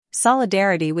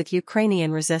Solidarity with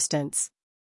Ukrainian Resistance.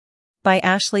 By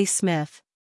Ashley Smith.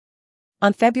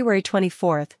 On February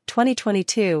 24,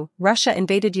 2022, Russia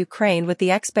invaded Ukraine with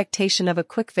the expectation of a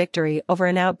quick victory over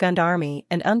an outgunned army,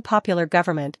 an unpopular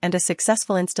government, and a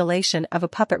successful installation of a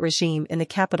puppet regime in the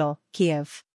capital,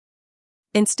 Kyiv.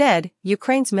 Instead,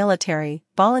 Ukraine's military,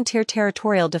 volunteer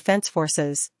territorial defense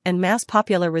forces, and mass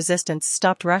popular resistance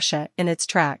stopped Russia in its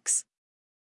tracks.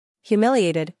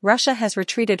 Humiliated, Russia has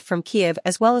retreated from Kyiv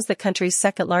as well as the country's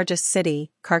second-largest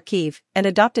city, Kharkiv, and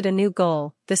adopted a new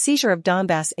goal, the seizure of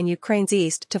Donbass in Ukraine's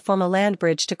east to form a land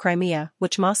bridge to Crimea,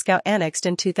 which Moscow annexed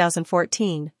in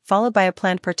 2014, followed by a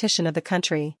planned partition of the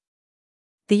country.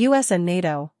 The US and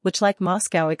NATO, which like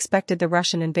Moscow expected the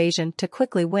Russian invasion to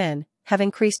quickly win, have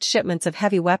increased shipments of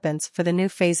heavy weapons for the new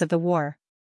phase of the war.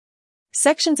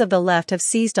 Sections of the left have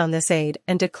seized on this aid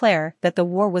and declare that the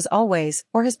war was always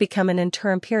or has become an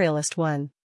inter-imperialist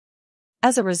one.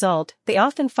 As a result, they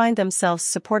often find themselves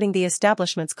supporting the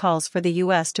establishment's calls for the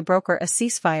US to broker a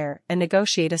ceasefire and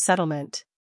negotiate a settlement.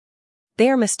 They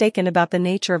are mistaken about the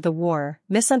nature of the war,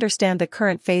 misunderstand the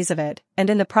current phase of it, and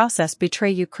in the process betray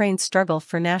Ukraine's struggle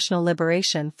for national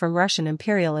liberation from Russian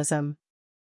imperialism.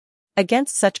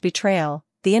 Against such betrayal,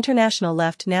 the international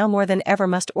left now more than ever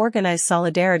must organize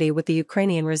solidarity with the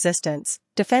Ukrainian resistance,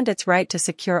 defend its right to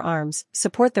secure arms,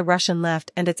 support the Russian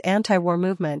left and its anti-war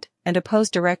movement, and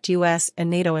oppose direct US and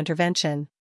NATO intervention.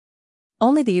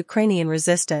 Only the Ukrainian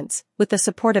resistance, with the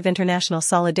support of international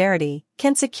solidarity,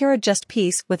 can secure a just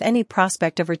peace with any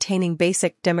prospect of retaining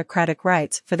basic democratic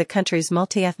rights for the country's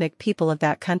multi-ethnic people of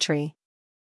that country.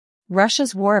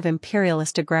 Russia's war of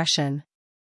imperialist aggression.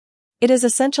 It is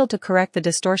essential to correct the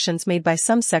distortions made by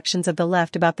some sections of the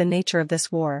left about the nature of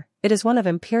this war. It is one of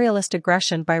imperialist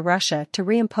aggression by Russia to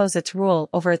reimpose its rule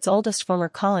over its oldest former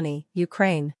colony,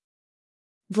 Ukraine.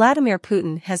 Vladimir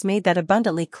Putin has made that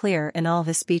abundantly clear in all of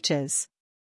his speeches.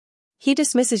 He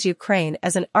dismisses Ukraine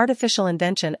as an artificial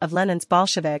invention of Lenin's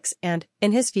Bolsheviks and,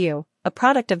 in his view, a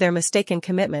product of their mistaken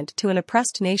commitment to an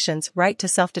oppressed nation's right to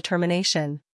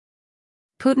self-determination.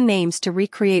 Putin aims to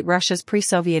recreate Russia's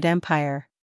pre-Soviet empire.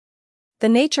 The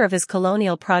nature of his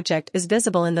colonial project is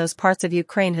visible in those parts of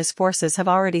Ukraine his forces have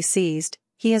already seized.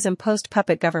 He has imposed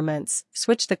puppet governments,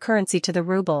 switched the currency to the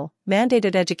ruble,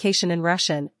 mandated education in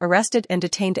Russian, arrested and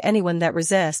detained anyone that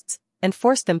resists, and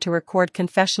forced them to record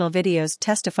confessional videos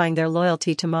testifying their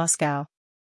loyalty to Moscow.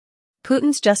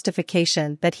 Putin's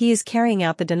justification that he is carrying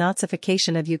out the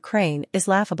denazification of Ukraine is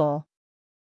laughable.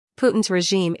 Putin's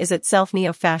regime is itself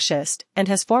neo-fascist and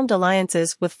has formed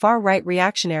alliances with far-right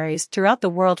reactionaries throughout the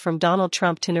world from Donald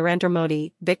Trump to Narendra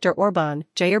Modi, Viktor Orban,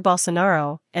 Jair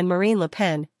Bolsonaro, and Marine Le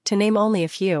Pen, to name only a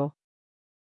few.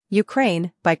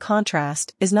 Ukraine, by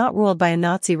contrast, is not ruled by a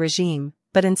Nazi regime,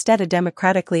 but instead a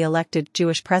democratically elected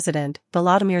Jewish president,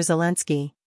 Volodymyr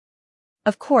Zelensky.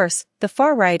 Of course, the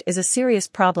far right is a serious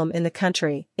problem in the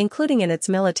country, including in its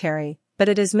military, but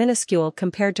it is minuscule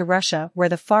compared to Russia where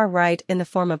the far right in the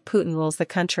form of Putin rules the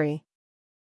country.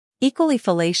 Equally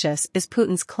fallacious is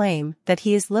Putin's claim that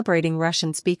he is liberating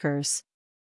Russian speakers.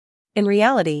 In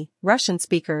reality, Russian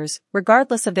speakers,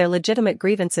 regardless of their legitimate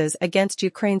grievances against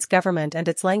Ukraine's government and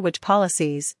its language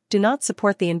policies, do not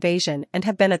support the invasion and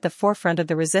have been at the forefront of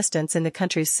the resistance in the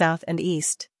country's south and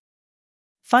east.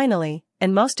 Finally,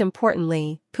 and most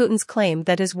importantly, Putin's claim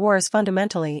that his war is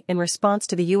fundamentally in response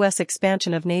to the US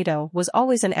expansion of NATO was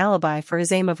always an alibi for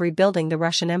his aim of rebuilding the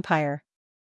Russian Empire.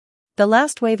 The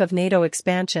last wave of NATO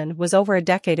expansion was over a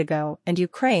decade ago and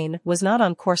Ukraine was not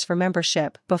on course for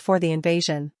membership before the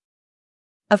invasion.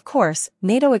 Of course,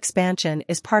 NATO expansion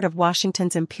is part of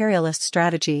Washington's imperialist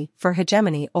strategy for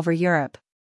hegemony over Europe.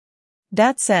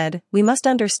 That said, we must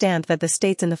understand that the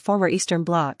states in the former Eastern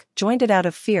Bloc joined it out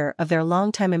of fear of their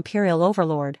longtime imperial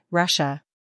overlord, Russia.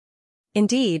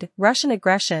 Indeed, Russian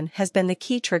aggression has been the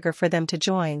key trigger for them to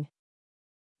join.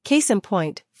 Case in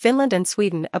point, Finland and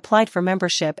Sweden applied for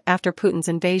membership after Putin's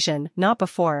invasion, not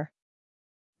before.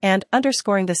 And,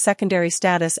 underscoring the secondary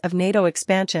status of NATO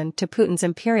expansion to Putin's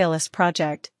imperialist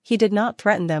project, he did not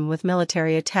threaten them with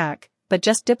military attack, but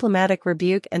just diplomatic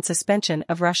rebuke and suspension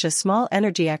of Russia's small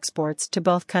energy exports to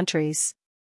both countries.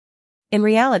 In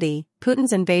reality,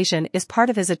 Putin's invasion is part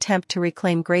of his attempt to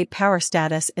reclaim great power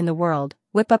status in the world,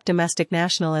 whip up domestic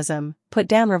nationalism, put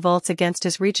down revolts against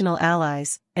his regional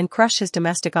allies, and crush his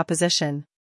domestic opposition.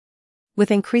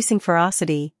 With increasing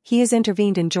ferocity, he has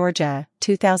intervened in Georgia,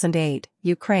 2008,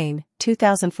 Ukraine,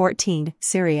 2014,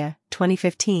 Syria,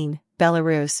 2015,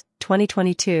 Belarus,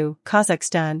 2022,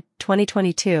 Kazakhstan,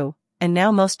 2022, and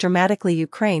now most dramatically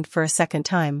Ukraine for a second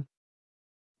time.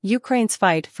 Ukraine's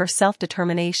fight for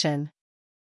self-determination.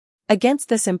 Against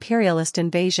this imperialist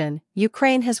invasion,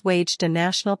 Ukraine has waged a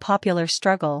national popular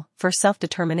struggle for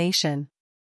self-determination.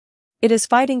 It is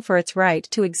fighting for its right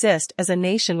to exist as a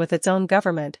nation with its own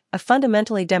government, a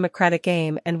fundamentally democratic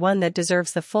aim and one that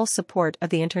deserves the full support of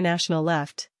the international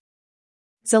left.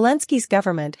 Zelensky's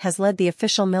government has led the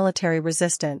official military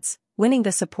resistance, winning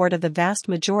the support of the vast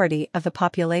majority of the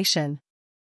population.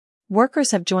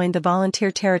 Workers have joined the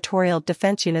volunteer territorial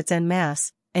defense units en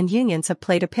masse, and unions have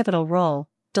played a pivotal role,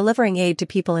 delivering aid to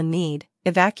people in need,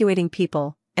 evacuating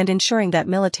people, and ensuring that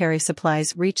military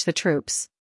supplies reach the troops.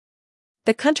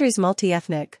 The country's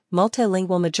multi-ethnic,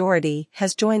 multilingual majority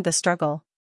has joined the struggle.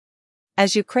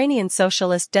 As Ukrainian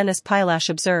socialist Denis Pilash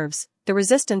observes, the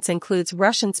resistance includes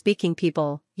Russian-speaking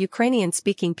people,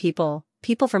 Ukrainian-speaking people,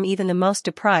 people from even the most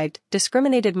deprived,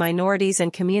 discriminated minorities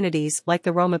and communities like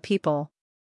the Roma people.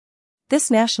 This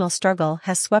national struggle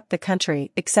has swept the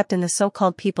country except in the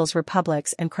so-called People's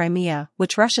Republics and Crimea,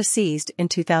 which Russia seized in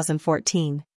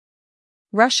 2014.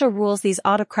 Russia rules these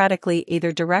autocratically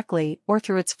either directly or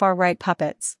through its far-right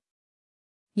puppets.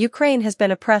 Ukraine has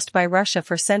been oppressed by Russia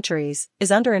for centuries, is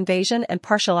under invasion and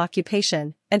partial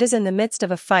occupation, and is in the midst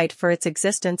of a fight for its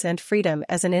existence and freedom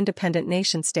as an independent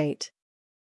nation-state.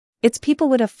 Its people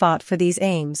would have fought for these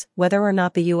aims, whether or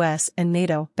not the US and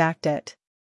NATO backed it.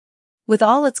 With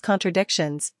all its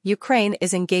contradictions, Ukraine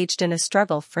is engaged in a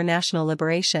struggle for national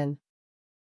liberation.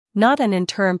 Not an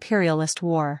inter-imperialist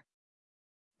war.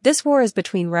 This war is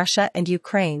between Russia and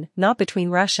Ukraine, not between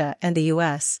Russia and the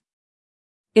US.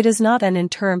 It is not an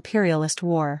inter-imperialist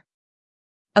war.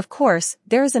 Of course,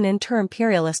 there is an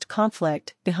inter-imperialist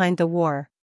conflict behind the war.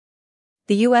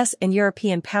 The US and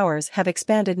European powers have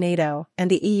expanded NATO and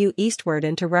the EU eastward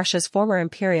into Russia's former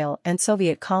imperial and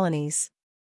Soviet colonies.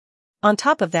 On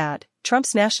top of that,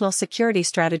 Trump's national security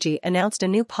strategy announced a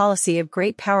new policy of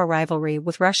great power rivalry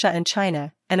with Russia and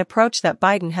China, an approach that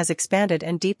Biden has expanded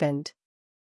and deepened.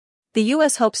 The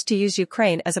US hopes to use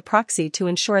Ukraine as a proxy to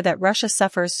ensure that Russia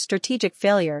suffers strategic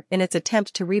failure in its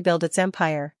attempt to rebuild its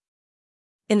empire.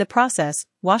 In the process,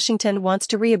 Washington wants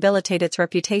to rehabilitate its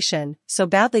reputation, so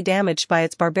badly damaged by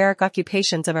its barbaric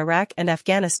occupations of Iraq and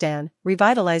Afghanistan,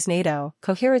 revitalize NATO,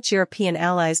 cohere its European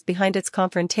allies behind its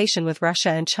confrontation with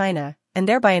Russia and China, and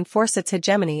thereby enforce its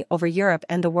hegemony over Europe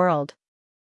and the world.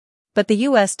 But the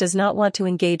US does not want to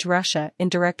engage Russia in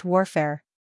direct warfare.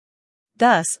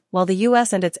 Thus, while the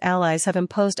US and its allies have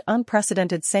imposed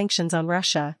unprecedented sanctions on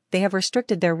Russia, they have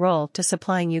restricted their role to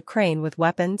supplying Ukraine with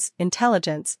weapons,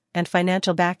 intelligence, and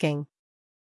financial backing.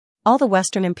 All the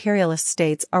Western imperialist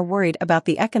states are worried about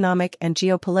the economic and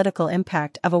geopolitical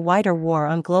impact of a wider war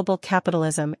on global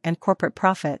capitalism and corporate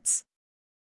profits.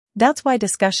 That's why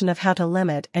discussion of how to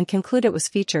limit and conclude it was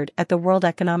featured at the World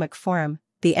Economic Forum,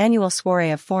 the annual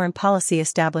soiree of foreign policy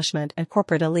establishment and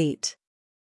corporate elite.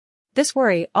 This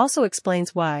worry also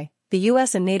explains why the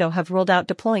US and NATO have ruled out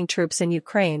deploying troops in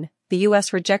Ukraine. The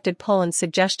US rejected Poland's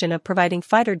suggestion of providing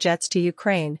fighter jets to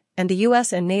Ukraine, and the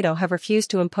US and NATO have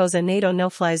refused to impose a NATO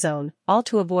no-fly zone, all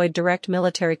to avoid direct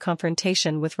military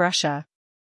confrontation with Russia.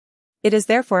 It is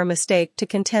therefore a mistake to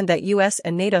contend that US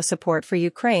and NATO support for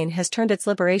Ukraine has turned its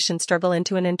liberation struggle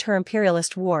into an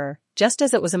inter-imperialist war, just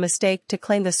as it was a mistake to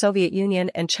claim the Soviet Union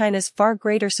and China's far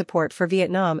greater support for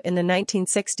Vietnam in the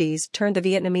 1960s turned the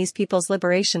Vietnamese people's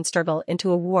liberation struggle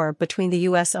into a war between the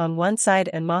US on one side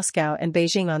and Moscow and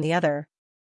Beijing on the other.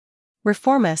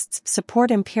 Reformists support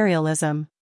imperialism.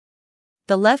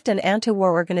 The left and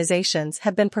anti-war organizations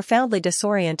have been profoundly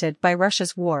disoriented by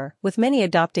Russia's war, with many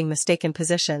adopting mistaken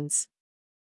positions.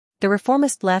 The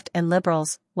reformist left and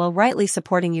liberals, while rightly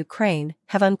supporting Ukraine,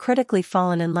 have uncritically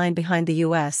fallen in line behind the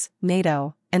US,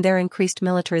 NATO, and their increased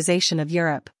militarization of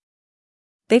Europe.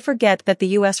 They forget that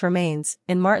the US remains,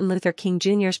 in Martin Luther King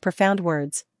Jr.'s profound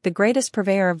words, the greatest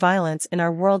purveyor of violence in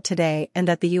our world today, and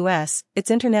that the US,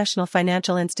 its international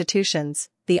financial institutions,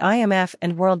 the IMF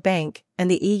and World Bank, and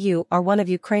the EU are one of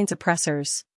Ukraine's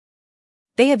oppressors.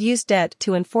 They have used debt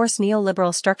to enforce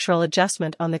neoliberal structural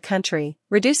adjustment on the country,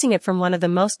 reducing it from one of the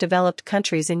most developed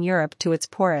countries in Europe to its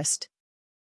poorest.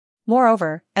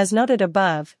 Moreover, as noted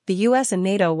above, the US and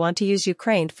NATO want to use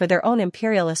Ukraine for their own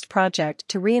imperialist project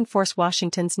to reinforce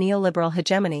Washington's neoliberal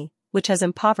hegemony, which has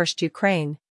impoverished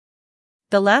Ukraine.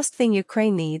 The last thing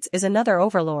Ukraine needs is another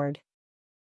overlord.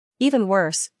 Even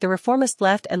worse, the reformist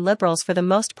left and liberals for the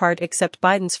most part accept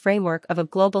Biden's framework of a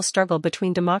global struggle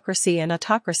between democracy and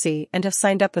autocracy and have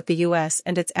signed up with the US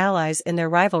and its allies in their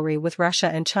rivalry with Russia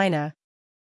and China.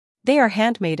 They are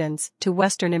handmaidens to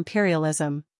Western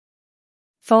imperialism.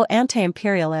 Faux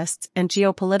anti-imperialists and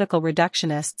geopolitical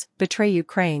reductionists betray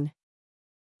Ukraine.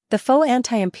 The faux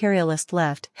anti-imperialist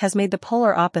left has made the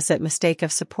polar opposite mistake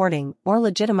of supporting or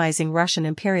legitimizing Russian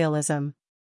imperialism.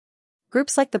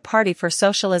 Groups like the Party for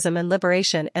Socialism and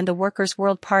Liberation and the Workers'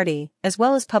 World Party, as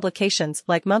well as publications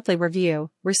like Monthly Review,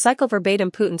 recycle verbatim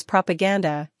Putin's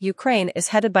propaganda. Ukraine is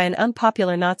headed by an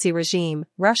unpopular Nazi regime.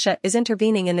 Russia is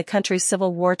intervening in the country's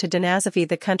civil war to denazify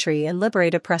the country and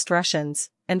liberate oppressed Russians,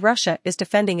 and Russia is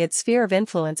defending its sphere of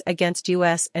influence against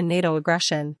US and NATO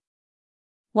aggression.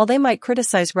 While they might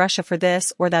criticize Russia for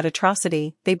this or that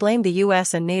atrocity, they blame the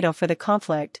US and NATO for the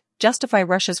conflict, justify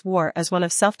Russia's war as one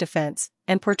of self-defense,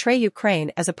 and portray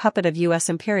Ukraine as a puppet of US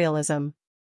imperialism.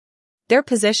 Their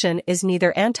position is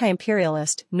neither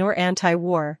anti-imperialist nor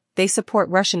anti-war, they support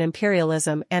Russian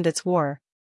imperialism and its war.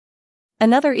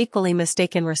 Another equally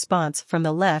mistaken response from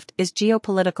the left is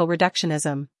geopolitical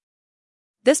reductionism.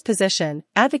 This position,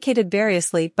 advocated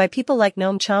variously by people like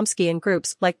Noam Chomsky and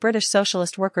groups like British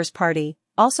Socialist Workers' Party,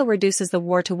 also reduces the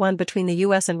war to one between the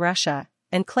US and Russia,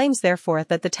 and claims therefore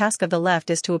that the task of the left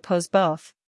is to oppose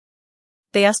both.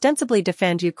 They ostensibly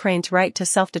defend Ukraine's right to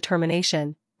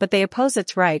self-determination, but they oppose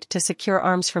its right to secure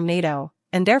arms from NATO,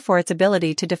 and therefore its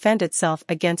ability to defend itself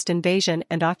against invasion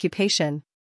and occupation.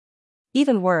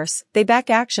 Even worse, they back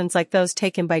actions like those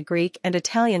taken by Greek and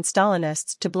Italian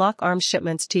Stalinists to block arms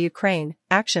shipments to Ukraine,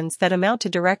 actions that amount to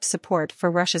direct support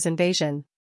for Russia's invasion.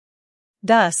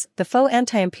 Thus, the faux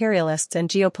anti-imperialists and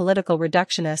geopolitical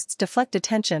reductionists deflect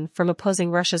attention from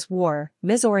opposing Russia's war,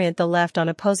 misorient the left on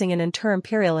opposing an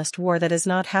inter-imperialist war that is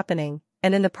not happening,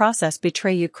 and in the process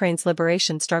betray Ukraine's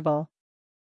liberation struggle.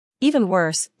 Even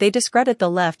worse, they discredit the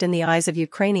left in the eyes of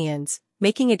Ukrainians,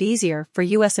 making it easier for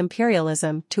US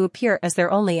imperialism to appear as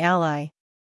their only ally.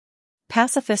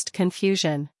 Pacifist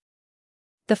confusion.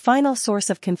 The final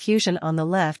source of confusion on the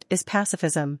left is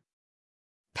pacifism.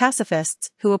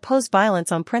 Pacifists, who oppose violence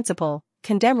on principle,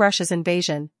 condemn Russia's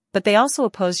invasion, but they also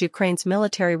oppose Ukraine's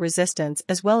military resistance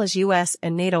as well as US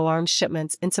and NATO arms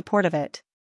shipments in support of it.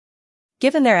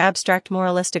 Given their abstract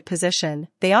moralistic position,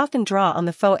 they often draw on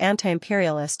the faux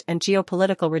anti-imperialist and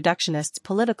geopolitical reductionists'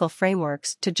 political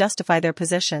frameworks to justify their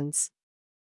positions.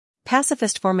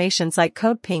 Pacifist formations like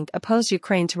Code Pink oppose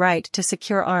Ukraine's right to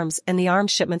secure arms and the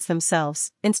arms shipments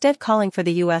themselves, instead calling for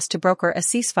the US to broker a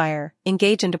ceasefire,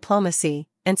 engage in diplomacy,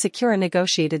 and secure a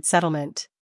negotiated settlement.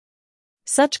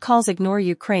 Such calls ignore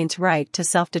Ukraine's right to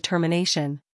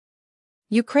self-determination.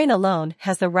 Ukraine alone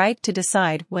has the right to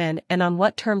decide when and on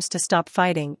what terms to stop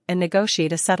fighting and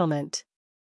negotiate a settlement.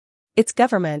 Its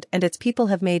government and its people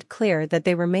have made clear that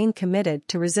they remain committed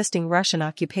to resisting Russian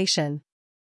occupation.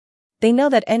 They know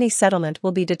that any settlement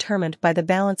will be determined by the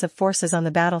balance of forces on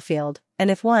the battlefield,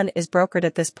 and if one is brokered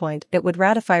at this point, it would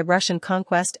ratify Russian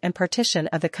conquest and partition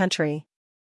of the country.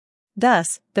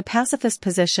 Thus, the pacifist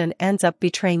position ends up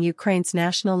betraying Ukraine's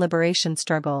national liberation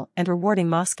struggle and rewarding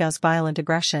Moscow's violent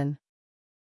aggression.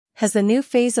 Has the new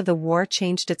phase of the war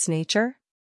changed its nature?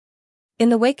 In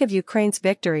the wake of Ukraine's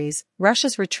victories,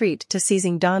 Russia's retreat to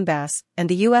seizing Donbass, and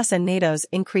the US and NATO's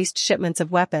increased shipments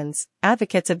of weapons,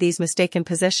 advocates of these mistaken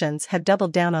positions have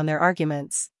doubled down on their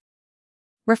arguments.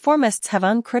 Reformists have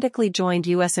uncritically joined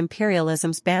US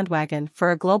imperialism's bandwagon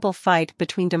for a global fight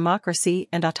between democracy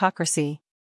and autocracy.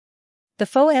 The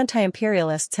faux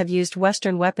anti-imperialists have used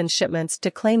Western weapons shipments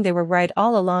to claim they were right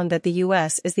all along that the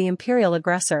US is the imperial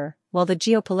aggressor, while the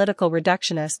geopolitical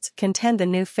reductionists contend the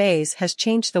new phase has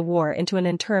changed the war into an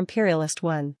inter-imperialist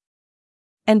one.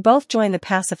 And both join the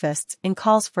pacifists in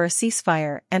calls for a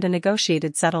ceasefire and a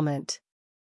negotiated settlement.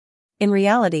 In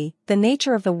reality, the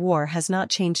nature of the war has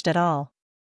not changed at all.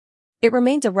 It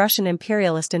remains a Russian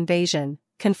imperialist invasion,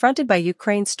 confronted by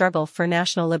Ukraine's struggle for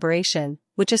national liberation,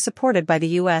 which is supported by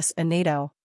the US and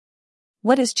NATO.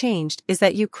 What has changed is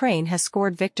that Ukraine has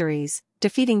scored victories,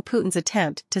 defeating Putin's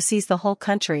attempt to seize the whole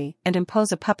country and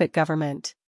impose a puppet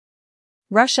government.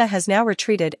 Russia has now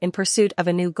retreated in pursuit of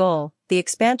a new goal, the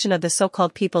expansion of the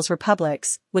so-called People's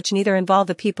Republics, which neither involve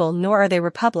the people nor are they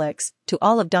republics, to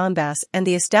all of Donbass and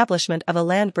the establishment of a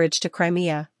land bridge to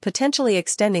Crimea, potentially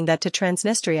extending that to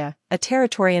Transnistria, a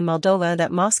territory in Moldova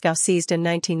that Moscow seized in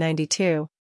 1992.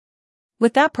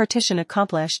 With that partition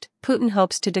accomplished, Putin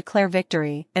hopes to declare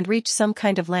victory and reach some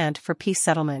kind of land for peace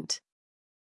settlement.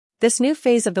 This new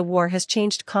phase of the war has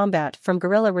changed combat from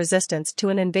guerrilla resistance to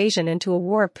an invasion into a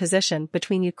war of position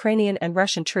between Ukrainian and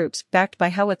Russian troops backed by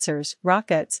howitzers,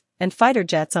 rockets, and fighter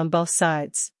jets on both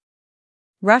sides.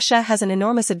 Russia has an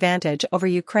enormous advantage over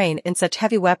Ukraine in such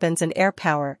heavy weapons and air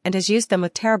power and has used them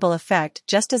with terrible effect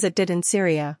just as it did in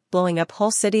Syria, blowing up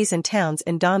whole cities and towns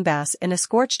in Donbass in a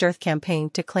scorched earth campaign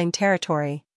to claim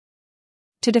territory.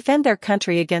 To defend their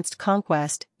country against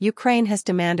conquest, Ukraine has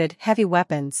demanded heavy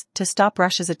weapons to stop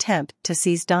Russia's attempt to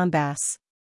seize Donbass.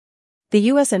 The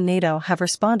US and NATO have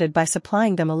responded by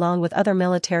supplying them along with other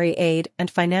military aid and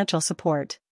financial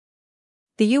support.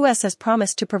 The US has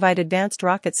promised to provide advanced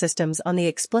rocket systems on the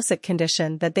explicit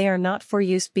condition that they are not for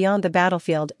use beyond the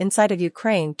battlefield inside of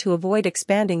Ukraine to avoid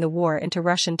expanding the war into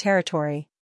Russian territory.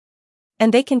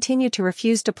 And they continue to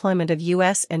refuse deployment of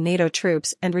US and NATO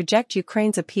troops and reject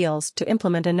Ukraine's appeals to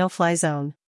implement a no-fly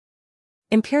zone.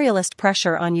 Imperialist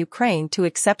pressure on Ukraine to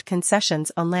accept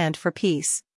concessions on land for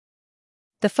peace.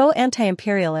 The faux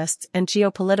anti-imperialists and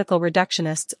geopolitical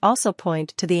reductionists also point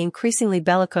to the increasingly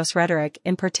bellicose rhetoric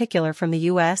in particular from the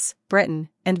US, Britain,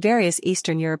 and various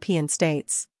Eastern European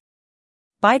states.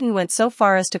 Biden went so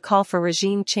far as to call for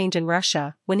regime change in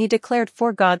Russia when he declared,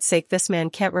 "For God's sake, this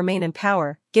man can't remain in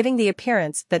power," giving the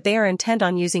appearance that they are intent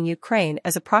on using Ukraine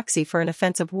as a proxy for an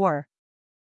offensive war.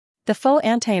 The faux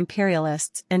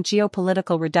anti-imperialists and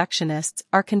geopolitical reductionists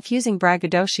are confusing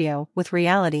braggadocio with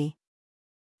reality.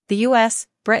 The US,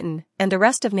 Britain, and the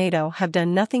rest of NATO have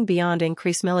done nothing beyond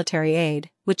increase military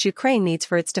aid, which Ukraine needs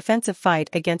for its defensive fight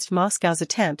against Moscow's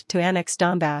attempt to annex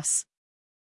Donbass.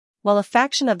 While a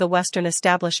faction of the Western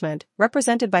establishment,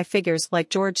 represented by figures like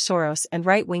George Soros and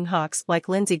right-wing hawks like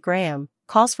Lindsey Graham,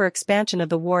 calls for expansion of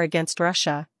the war against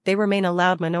Russia, they remain a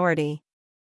loud minority.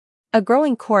 A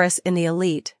growing chorus in the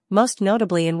elite, most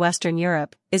notably in Western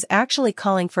Europe, is actually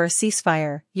calling for a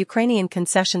ceasefire, Ukrainian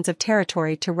concessions of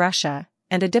territory to Russia,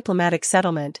 and a diplomatic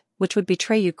settlement, which would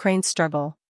betray Ukraine's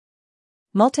struggle.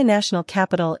 Multinational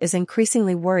capital is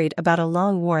increasingly worried about a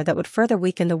long war that would further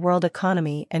weaken the world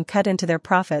economy and cut into their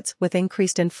profits with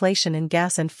increased inflation in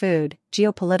gas and food,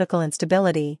 geopolitical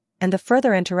instability, and the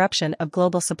further interruption of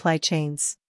global supply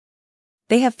chains.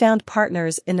 They have found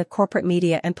partners in the corporate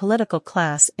media and political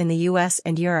class in the US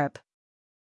and Europe.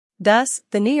 Thus,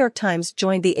 the New York Times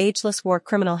joined the ageless war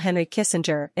criminal Henry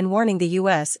Kissinger in warning the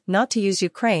US not to use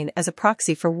Ukraine as a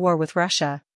proxy for war with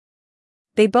Russia.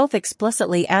 They both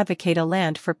explicitly advocate a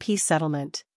land for peace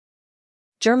settlement.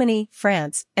 Germany,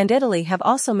 France, and Italy have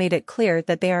also made it clear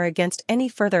that they are against any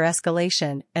further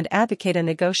escalation and advocate a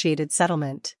negotiated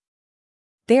settlement.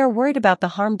 They are worried about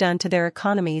the harm done to their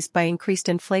economies by increased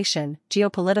inflation,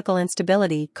 geopolitical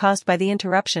instability caused by the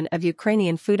interruption of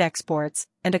Ukrainian food exports,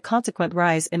 and a consequent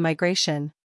rise in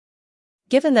migration.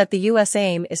 Given that the US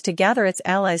aim is to gather its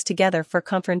allies together for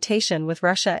confrontation with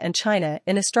Russia and China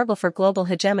in a struggle for global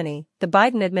hegemony, the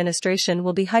Biden administration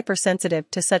will be hypersensitive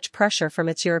to such pressure from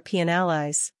its European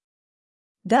allies.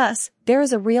 Thus, there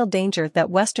is a real danger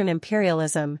that Western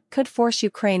imperialism could force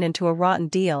Ukraine into a rotten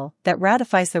deal that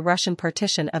ratifies the Russian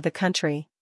partition of the country.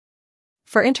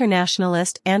 For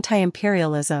internationalist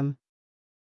anti-imperialism.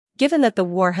 Given that the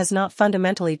war has not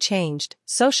fundamentally changed,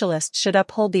 socialists should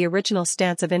uphold the original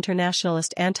stance of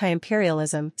internationalist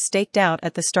anti-imperialism staked out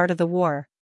at the start of the war.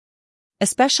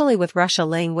 Especially with Russia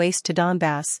laying waste to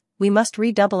Donbass, we must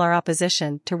redouble our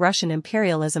opposition to Russian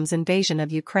imperialism's invasion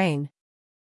of Ukraine.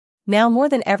 Now more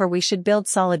than ever we should build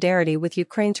solidarity with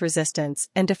Ukraine's resistance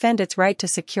and defend its right to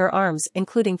secure arms,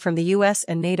 including from the US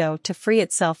and NATO, to free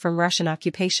itself from Russian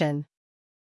occupation.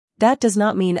 That does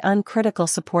not mean uncritical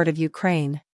support of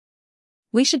Ukraine.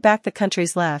 We should back the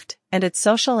country's left, and its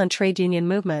social and trade union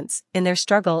movements, in their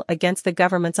struggle against the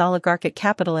government's oligarchic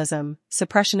capitalism,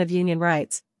 suppression of union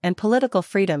rights, and political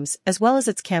freedoms, as well as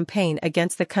its campaign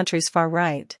against the country's far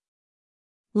right.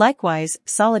 Likewise,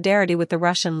 solidarity with the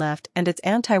Russian left and its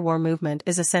anti-war movement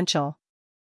is essential.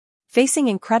 Facing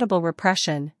incredible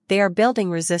repression, they are building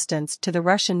resistance to the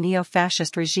Russian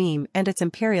neo-fascist regime and its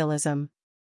imperialism.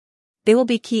 They will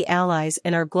be key allies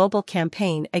in our global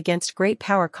campaign against great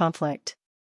power conflict.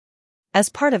 As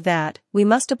part of that, we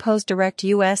must oppose direct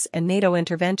US and NATO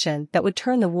intervention that would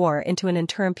turn the war into an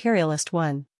inter-imperialist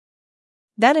one.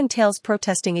 That entails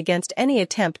protesting against any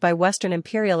attempt by Western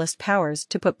imperialist powers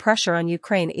to put pressure on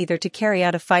Ukraine either to carry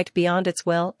out a fight beyond its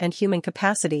will and human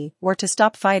capacity or to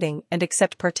stop fighting and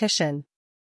accept partition.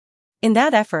 In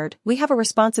that effort, we have a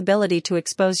responsibility to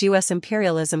expose US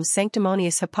imperialism's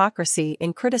sanctimonious hypocrisy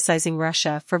in criticizing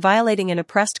Russia for violating an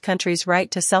oppressed country's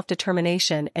right to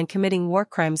self-determination and committing war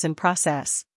crimes in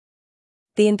process.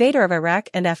 The invader of Iraq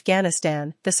and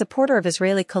Afghanistan, the supporter of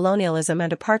Israeli colonialism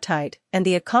and apartheid, and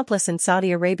the accomplice in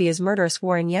Saudi Arabia's murderous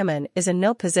war in Yemen is in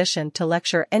no position to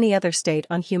lecture any other state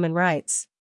on human rights.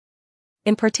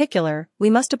 In particular, we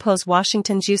must oppose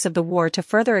Washington's use of the war to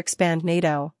further expand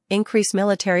NATO, increase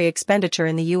military expenditure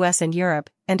in the US and Europe,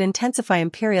 and intensify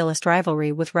imperialist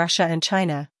rivalry with Russia and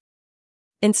China.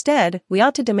 Instead, we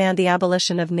ought to demand the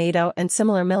abolition of NATO and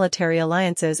similar military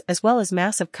alliances as well as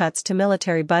massive cuts to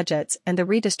military budgets and the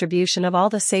redistribution of all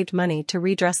the saved money to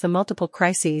redress the multiple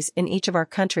crises in each of our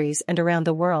countries and around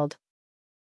the world.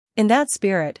 In that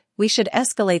spirit, we should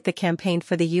escalate the campaign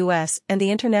for the US and the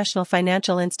international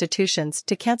financial institutions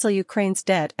to cancel Ukraine's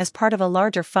debt as part of a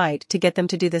larger fight to get them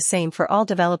to do the same for all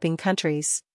developing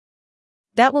countries.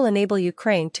 That will enable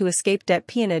Ukraine to escape debt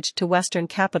peonage to Western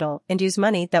capital and use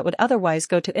money that would otherwise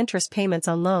go to interest payments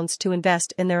on loans to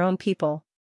invest in their own people.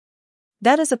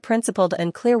 That is a principled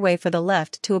and clear way for the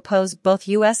left to oppose both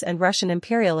US and Russian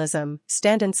imperialism,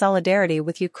 stand in solidarity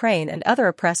with Ukraine and other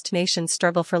oppressed nations'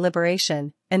 struggle for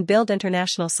liberation, and build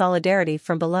international solidarity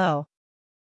from below.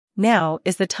 Now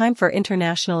is the time for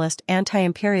internationalist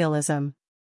anti-imperialism.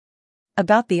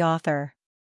 About the author.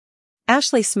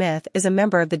 Ashley Smith is a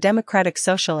member of the Democratic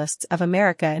Socialists of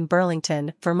America in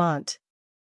Burlington, Vermont.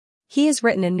 He has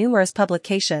written in numerous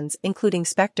publications including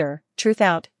Spectre, Truth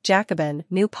Out, Jacobin,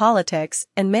 New Politics,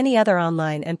 and many other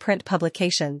online and print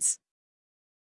publications.